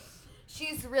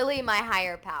 She's really my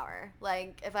higher power.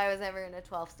 Like, if I was ever in a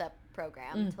 12-step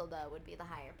program, Tilda would be the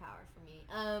higher power for me.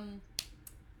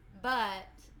 But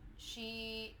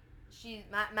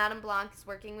Madame Blanc is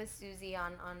working with Susie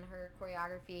on her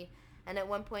choreography, and at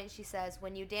one point she says,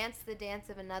 when you dance the dance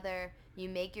of another, you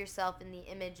make yourself in the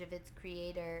image of its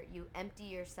creator. You empty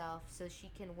yourself so she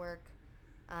can work,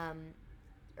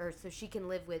 or so she can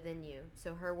live within you,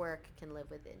 so her work can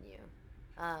live within you.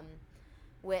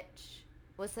 Which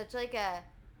was such like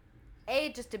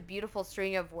just a beautiful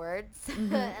string of words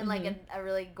and like a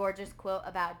really gorgeous quote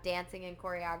about dancing and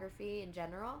choreography in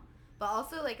general, but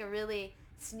also like a really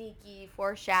sneaky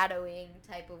foreshadowing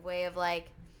type of way of like,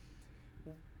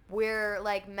 we're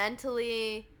like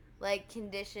mentally like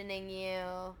conditioning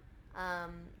you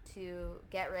to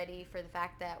get ready for the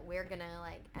fact that we're gonna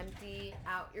like empty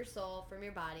out your soul from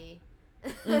your body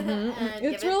and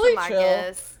It's give really it to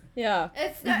Marcus. chill. Yeah.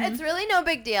 It's really no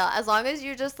big deal as long as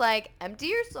you just like empty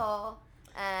your soul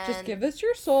and just give us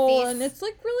your soul, cease, and it's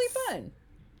like really fun.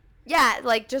 Yeah,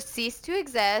 like just cease to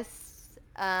exist.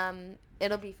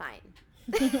 It'll be fine.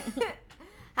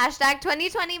 Hashtag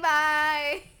 2020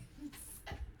 bye.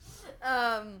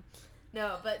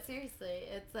 No, but seriously,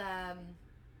 it's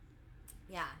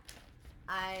yeah.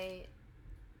 I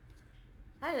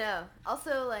don't know.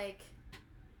 Also, like,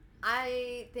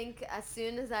 I think as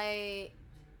soon as I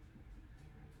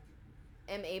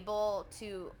am able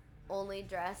to only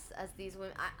dress as these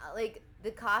women, like,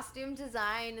 the costume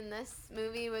design in this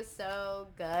movie was so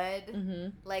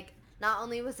good. Like, not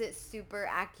only was it super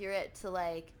accurate to,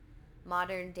 like,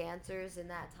 modern dancers in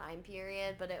that time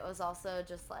period, but it was also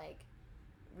just, like,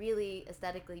 really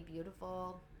aesthetically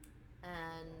beautiful.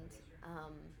 And,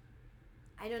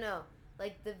 I don't know.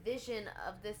 Like, the vision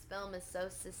of this film is so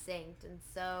succinct and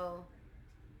so,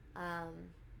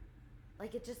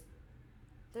 like, it just,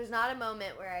 there's not a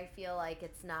moment where I feel like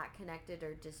it's not connected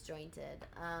or disjointed.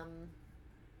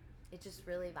 It just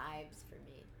really vibes for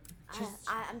me.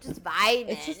 I'm just vibing.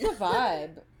 It's just a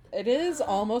vibe. It is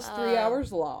almost 3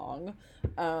 hours long.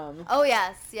 Oh,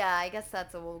 yes. Yeah, I guess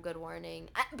that's a good warning.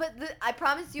 But I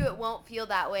promise you it won't feel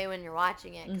that way when you're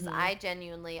watching it, because I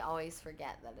genuinely always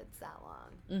forget that it's that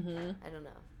long. I don't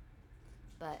know.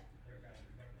 But,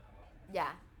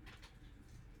 yeah.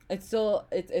 It's still,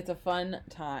 it's a fun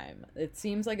time. It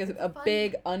seems like a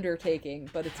big undertaking,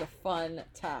 but it's a fun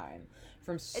time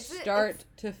from start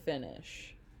to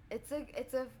finish. It's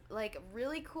a like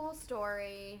really cool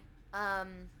story.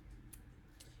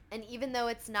 And even though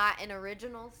it's not an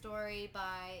original story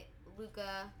by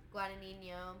Luca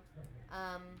Guadagnino,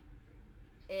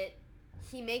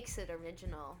 he makes it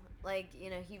original. Like, you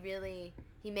know,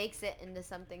 he makes it into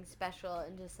something special,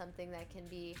 into something that can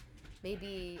be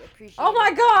maybe appreciated. Oh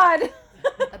my God!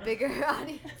 A bigger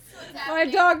audience. My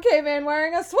dog came in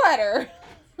wearing a sweater.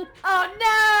 Oh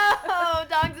no!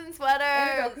 Dogs in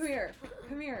sweaters. Come here.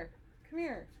 Come here. Come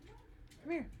here.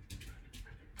 Come here.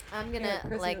 I'm gonna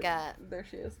there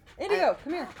she is. Indigo,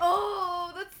 come here.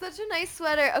 Oh, that's such a nice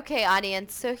sweater. Okay,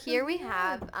 audience. So here we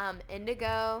have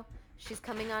Indigo. She's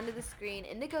coming onto the screen.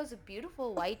 Indigo's a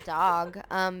beautiful white dog.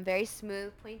 Very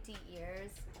smooth, pointy ears.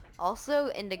 Also,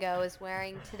 Indigo is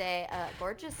wearing today a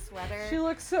gorgeous sweater. She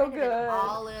looks so kind good. of an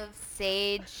olive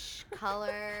sage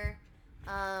color.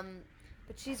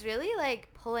 But she's really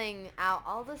like pulling out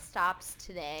all the stops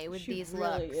today with these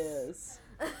looks. She really is.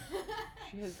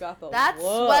 She has got the That's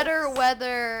looks. sweater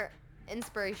weather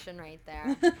inspiration right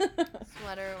there.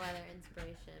 Sweater weather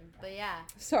inspiration. But yeah.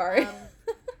 Sorry.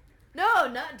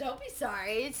 No, don't be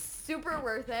sorry. It's super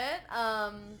worth it.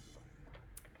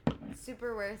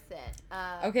 Super worth it.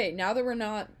 Okay, now that we're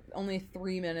not only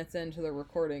 3 minutes into the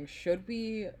recording, should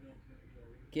we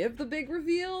give the big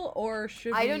reveal, or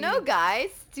should we... I don't know, guys.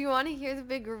 Do you want to hear the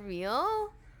big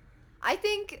reveal? I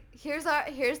think here's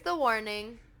the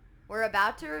warning. We're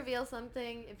about to reveal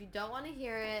something. If you don't want to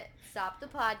hear it, stop the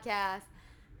podcast.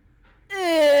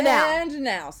 And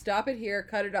now, stop it here.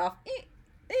 Cut it off.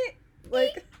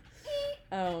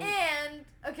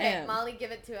 Okay, Molly,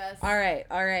 give it to us. All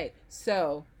right.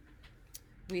 So,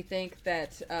 we think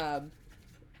that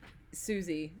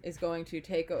Susie is going to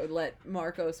let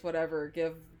Marcos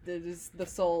give the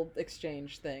soul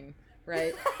exchange thing,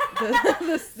 right?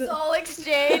 the soul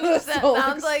exchange.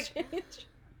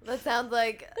 That sounds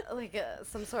like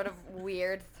some sort of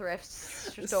weird thrift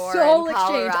store. Soul in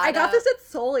Exchange. I got this at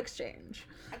Soul Exchange.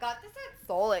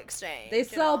 Soul Exchange. They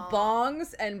sell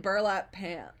bongs and burlap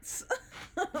pants.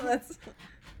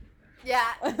 Yeah,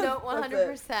 no,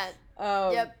 100%.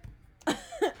 Yep.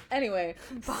 Anyway.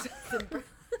 Bongs and burlap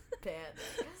pants.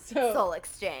 So, Soul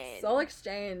Exchange. Soul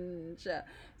Exchange.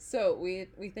 So we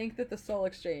think that the Soul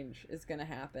Exchange is going to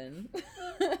happen.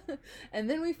 And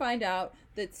then we find out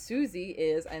that Susie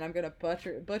is, and I'm going to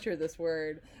butcher this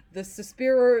word, the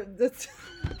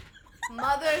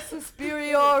Mother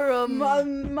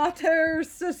Suspiriorum. Mater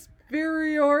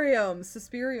Suspiriorum.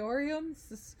 Suspiriorum?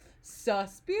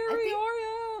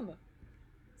 Suspiriorum.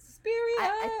 Suspiria.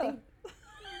 I think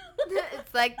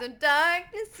it's like the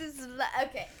darkness is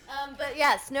okay. But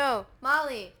yes, no,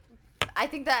 Molly, I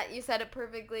think that you said it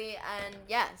perfectly, and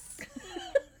yes.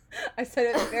 I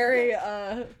said it very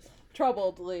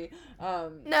troubledly.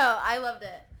 No, I loved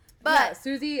it. But yeah,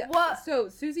 Susie. what? So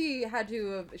Susie had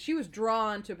to. She was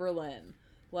drawn to Berlin,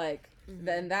 like.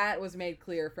 Then that was made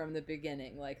clear from the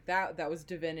beginning. Like that was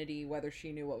divinity, whether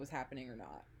she knew what was happening or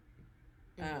not.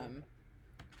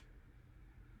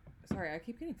 Sorry, I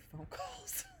keep getting phone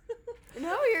calls.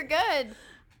 No, you're good.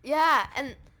 Yeah,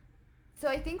 and so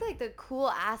I think like the cool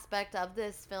aspect of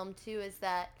this film too is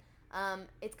that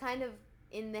it's kind of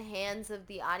in the hands of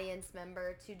the audience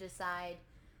member to decide,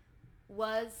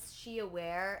 was she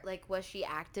aware, like was she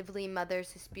actively Mother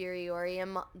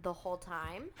Superiorium the whole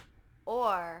time,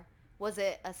 or was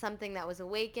it something that was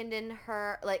awakened in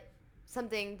her, like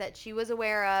something that she was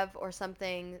aware of, or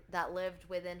something that lived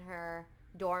within her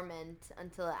dormant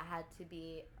until it had to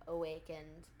be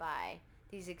awakened by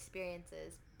these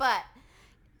experiences? But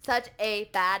such a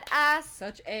badass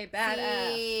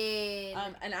scene.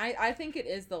 And I think it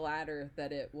is the latter,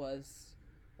 that it was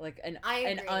like an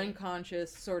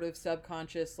unconscious, sort of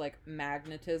subconscious, like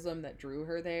magnetism that drew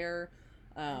her there.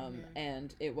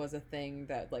 And it was a thing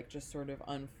that like just sort of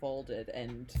unfolded,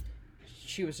 and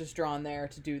she was just drawn there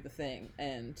to do the thing,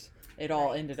 and it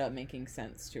all ended up making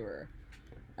sense to her.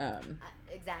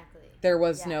 Exactly. There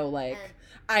was no like,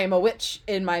 I am a witch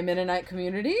in my Mennonite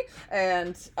community,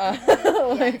 and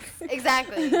like yes,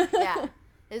 exactly. Yeah,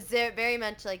 it's very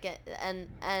much like it,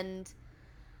 and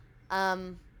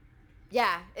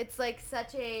yeah, it's like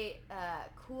such a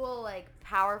cool, like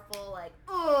powerful, like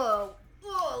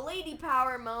lady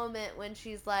power moment when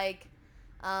she's like,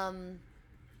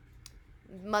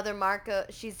 Mother Marco.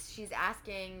 She's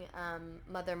asking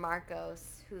Mother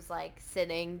Marcos, who's like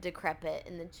sitting decrepit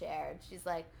in the chair. And she's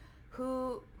like,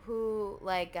 who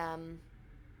like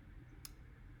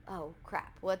oh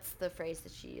crap, what's the phrase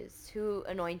that she used? Who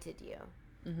anointed you?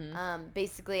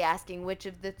 Basically asking which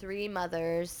of the three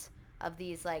mothers of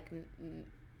these like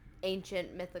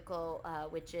ancient mythical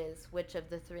witches, which of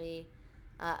the three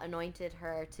anointed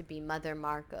her to be Mother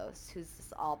Marcos, who's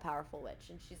this all-powerful witch.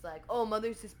 And she's like, oh,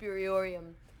 Mother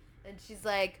Superiorium. And she's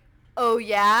like, oh,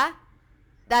 yeah?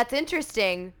 That's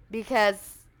interesting,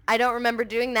 because I don't remember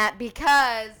doing that,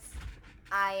 because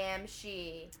I am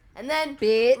she. And then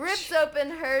rips open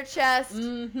her chest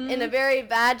in a very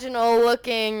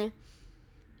vaginal-looking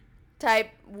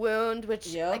type wound,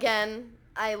 which, again,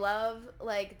 I love,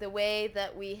 like, the way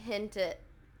that we hint at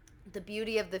the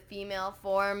beauty of the female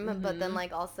form, but then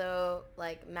like also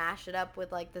like mash it up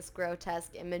with like this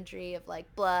grotesque imagery of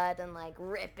like blood and like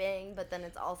ripping, but then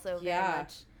it's also very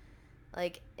much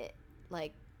like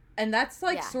and that's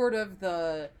like sort of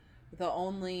the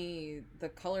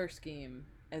color scheme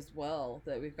as well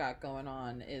that we've got going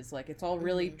on, is like it's all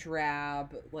really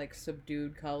drab, like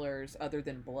subdued colors, other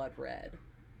than blood red.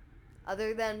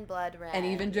 And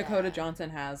even Dakota Johnson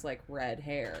has like red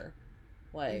hair,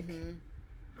 like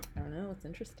I don't know, it's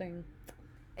interesting.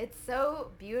 It's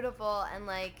so beautiful, and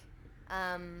like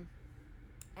and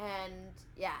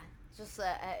yeah, just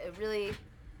a really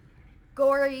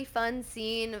gory, fun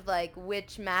scene of like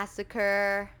witch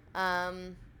massacre,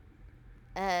 and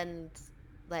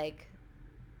like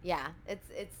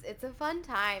it's a fun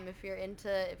time if you're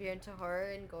into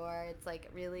horror and gore. It's like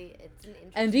really, it's an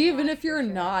interesting. And even if you're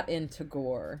not into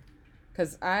gore,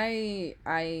 because there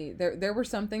were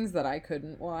some things that I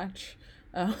couldn't watch.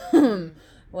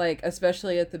 Like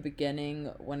especially at the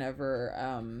beginning,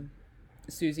 whenever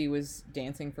Susie was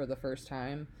dancing for the first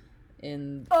time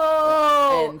and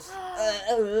how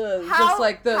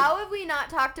have we not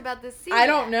talked about this scene? I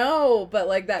don't know, but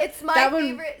like that, it's my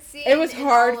favorite scene. It was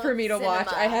hard for me to watch.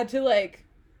 I had to like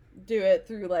do it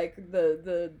through like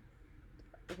the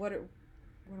what am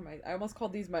I almost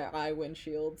called these my eye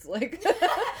windshields, like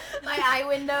my eye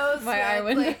windows. My eye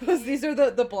windows. Like, these are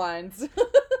the blinds.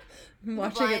 I'm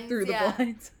watching it through the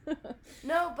blinds.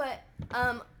 No, but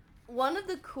one of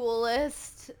the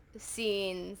coolest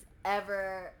scenes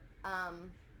ever,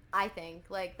 I think,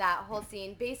 like that whole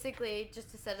scene. Basically, just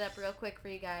to set it up real quick for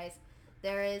you guys,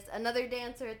 there is another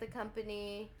dancer at the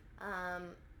company.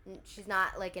 She's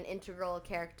not like an integral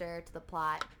character to the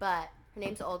plot, but her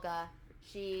name's Olga.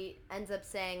 She ends up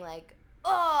saying like,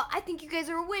 "Oh, I think you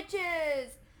guys are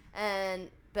witches,"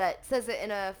 but says it in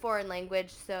a foreign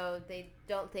language, so they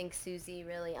don't think Susie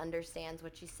really understands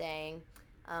what she's saying,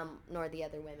 nor the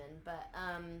other women. But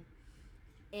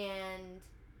and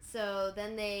so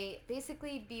then they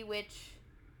basically bewitch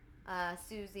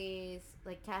Susie's,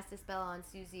 like cast a spell on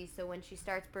Susie. So when she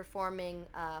starts performing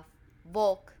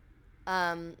Volk,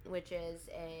 which is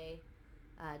a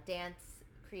dance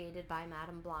created by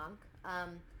Madame Blanc,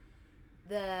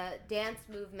 the dance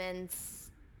movements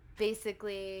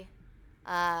basically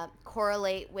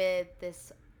correlate with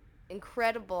this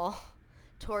incredible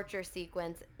torture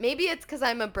sequence. Maybe it's because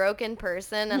I'm a broken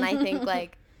person and I think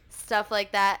like stuff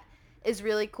like that is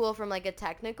really cool from like a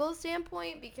technical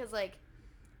standpoint, because like,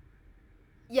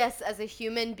 yes, as a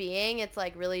human being, it's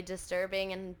like really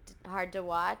disturbing and hard to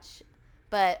watch,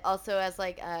 but also as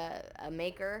like a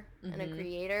maker and a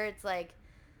creator, it's like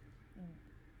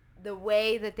the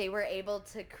way that they were able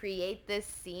to create this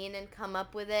scene and come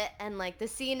up with it, and like the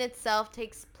scene itself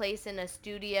takes place in a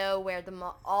studio where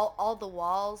all the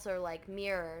walls are like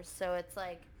mirrors, so it's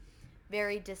like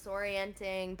very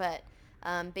disorienting. But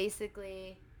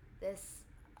basically, this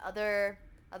other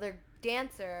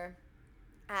dancer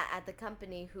at the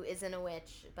company who isn't a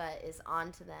witch but is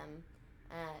onto them,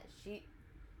 she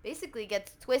basically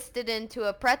gets twisted into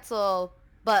a pretzel,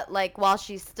 but like while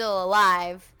she's still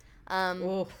alive.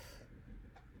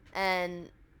 And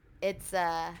it's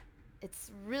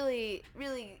really,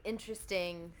 really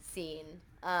interesting scene.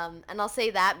 And I'll say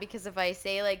that because if I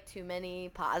say like too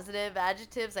many positive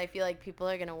adjectives, I feel like people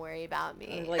are gonna worry about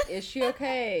me. Like, is she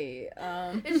okay?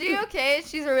 Is she okay?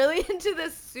 She's really into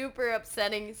this super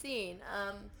upsetting scene.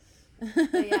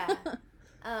 But yeah.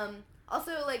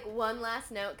 Also, like, one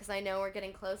last note, because I know we're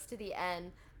getting close to the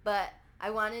end, but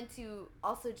I wanted to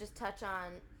also just touch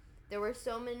on, there were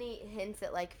so many hints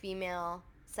at like female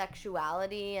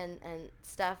sexuality and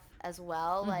stuff as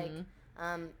well, like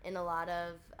in a lot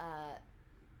of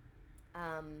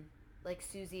like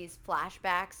Susie's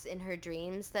flashbacks in her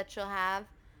dreams that she'll have,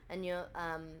 and you'll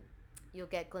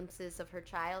get glimpses of her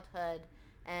childhood,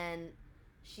 and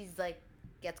she's like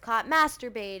gets caught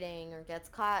masturbating or gets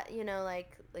caught, you know,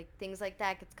 like things like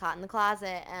that, gets caught in the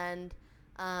closet, and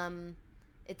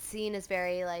it's seen as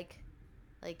very like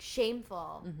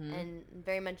shameful and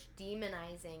very much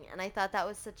demonizing. And I thought that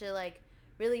was such a like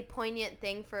really poignant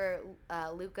thing for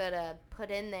Luca to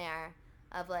put in there,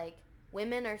 of like,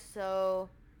 women are so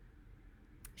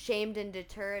shamed and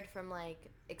deterred from like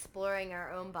exploring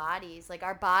our own bodies. Like,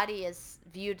 our body is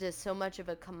viewed as so much of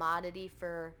a commodity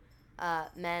for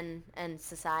men and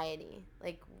society,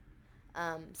 like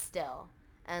still.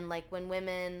 And like when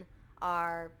women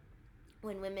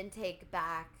take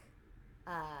back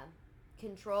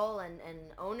control and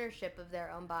ownership of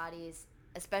their own bodies,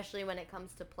 especially when it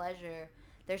comes to pleasure,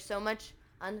 there's so much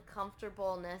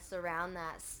uncomfortableness around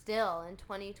that still in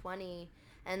 2020.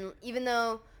 And even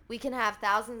though we can have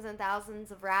thousands and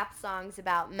thousands of rap songs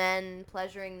about men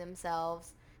pleasuring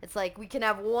themselves, it's like we can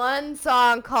have one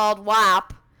song called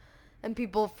WAP and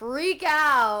people freak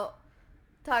out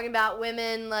talking about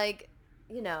women, like,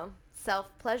 you know,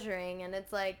 self-pleasuring. And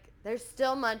it's like, there's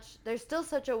still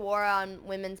such a war on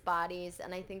women's bodies,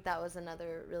 and I think that was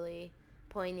another really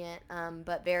poignant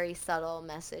but very subtle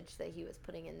message that he was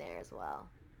putting in there as well,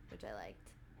 which I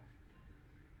liked.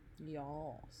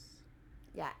 Yes.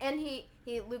 Yeah, and he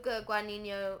Luca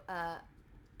Guadagnino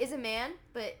is a man,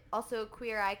 but also a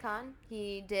queer icon.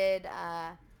 He did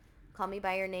Call Me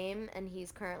By Your Name, and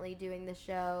he's currently doing the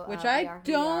show. Which I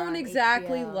don't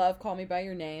exactly love Call Me By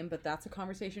Your Name, but that's a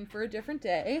conversation for a different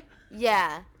day.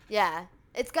 Yeah.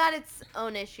 It's got its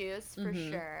own issues, for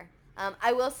sure.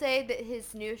 I will say that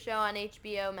his new show on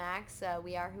HBO Max,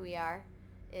 We Are Who We Are,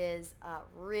 is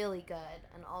really good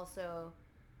and also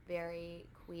very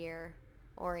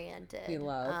queer-oriented. We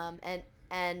love.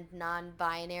 And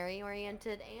non-binary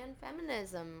oriented and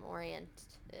feminism oriented.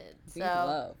 We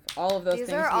love all of those things.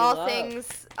 These are all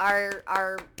things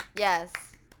are yes.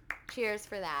 Cheers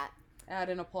for that. Add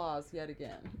an applause yet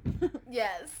again.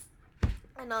 Yes.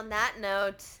 And on that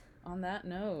note,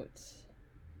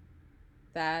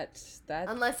 that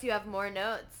unless you have more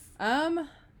notes. No,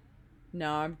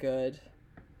 I'm good.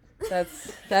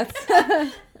 That's that's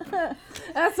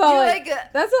all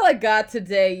I got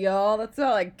today, y'all. That's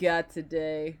all I got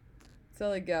today. That's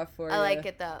all I got for you. I like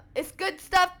it though. It's good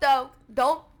stuff though.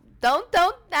 Don't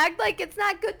act like it's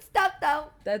not good stuff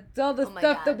though. That's all the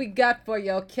stuff that we got for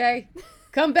you, okay?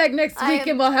 Come back next week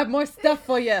and we'll have more stuff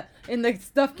for you in the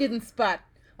stuff getting spot.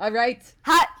 All right?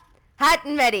 Hot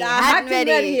and ready. Hot and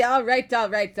ready. All right.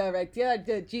 Yeah,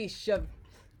 geez,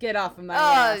 get off of my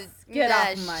ass. Get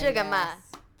off of my sugar ass.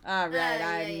 All right,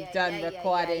 I'm done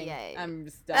recording. I'm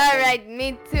done. All right,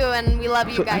 me too, and we love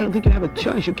you guys. I don't think you have a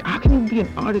choice. How can you be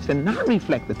an artist and not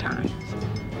reflect the times?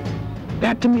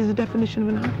 That, to me, is the definition of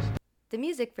an artist. The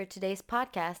music for today's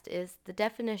podcast is The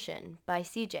Definition by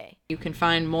CJ. You can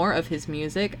find more of his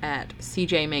music at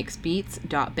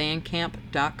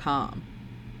cjmakesbeats.bandcamp.com.